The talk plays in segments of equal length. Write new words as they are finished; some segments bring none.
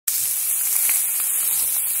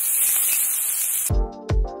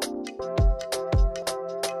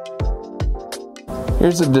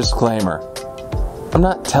Here's a disclaimer. I'm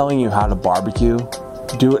not telling you how to barbecue.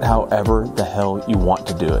 Do it however the hell you want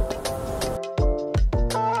to do it.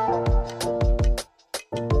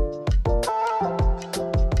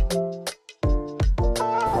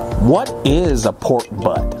 What is a pork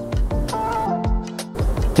butt?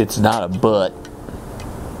 It's not a butt.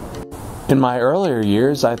 In my earlier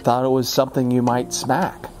years, I thought it was something you might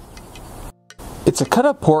smack. It's a cut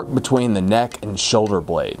of pork between the neck and shoulder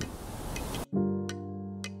blade.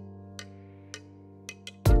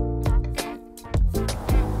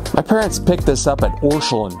 My parents picked this up at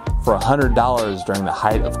Orscheln for $100 during the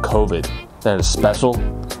height of COVID. That is special.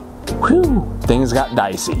 Whew, things got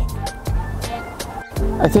dicey.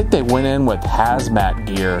 I think they went in with hazmat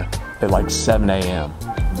gear at like 7 a.m.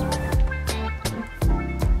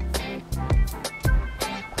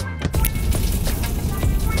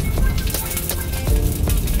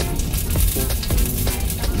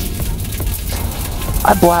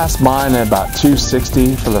 I blast mine at about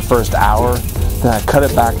 260 for the first hour, then I cut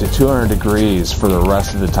it back to 200 degrees for the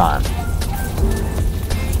rest of the time.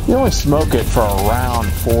 You only smoke it for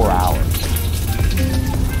around 4 hours.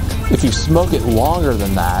 If you smoke it longer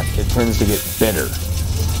than that, it tends to get bitter.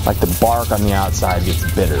 Like the bark on the outside gets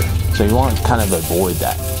bitter. So you want to kind of avoid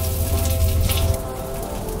that.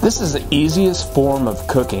 This is the easiest form of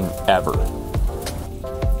cooking ever.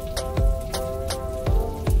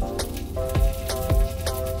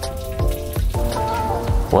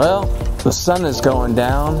 Well, the sun is going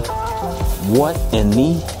down. What in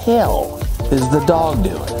the hell is the dog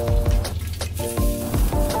doing?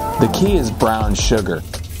 The key is brown sugar.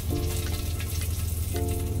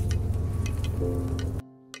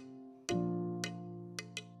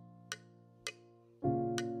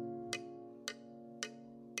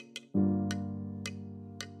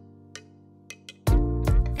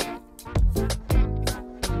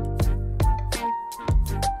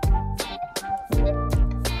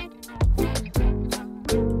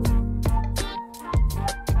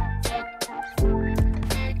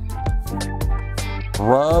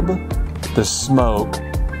 Rub the smoke,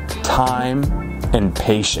 time, and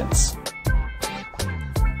patience.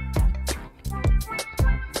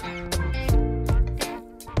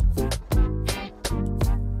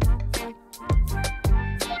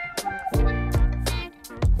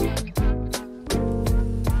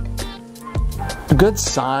 A good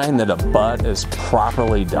sign that a butt is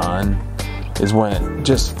properly done is when it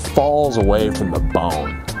just falls away from the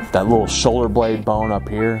bone. That little shoulder blade bone up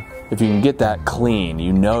here. If you can get that clean,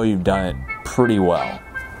 you know you've done it pretty well.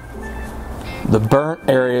 The burnt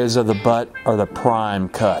areas of the butt are the prime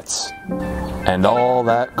cuts, and all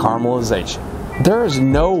that caramelization. There is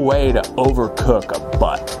no way to overcook a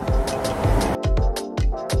butt.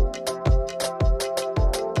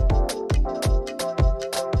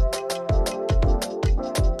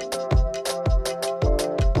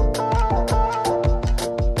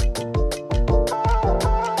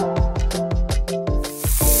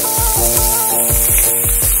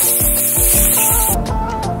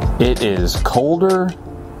 It is colder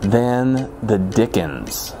than the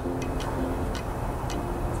Dickens.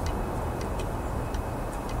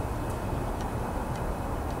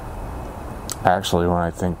 Actually, when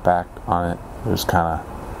I think back on it, it was kind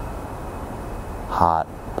of hot.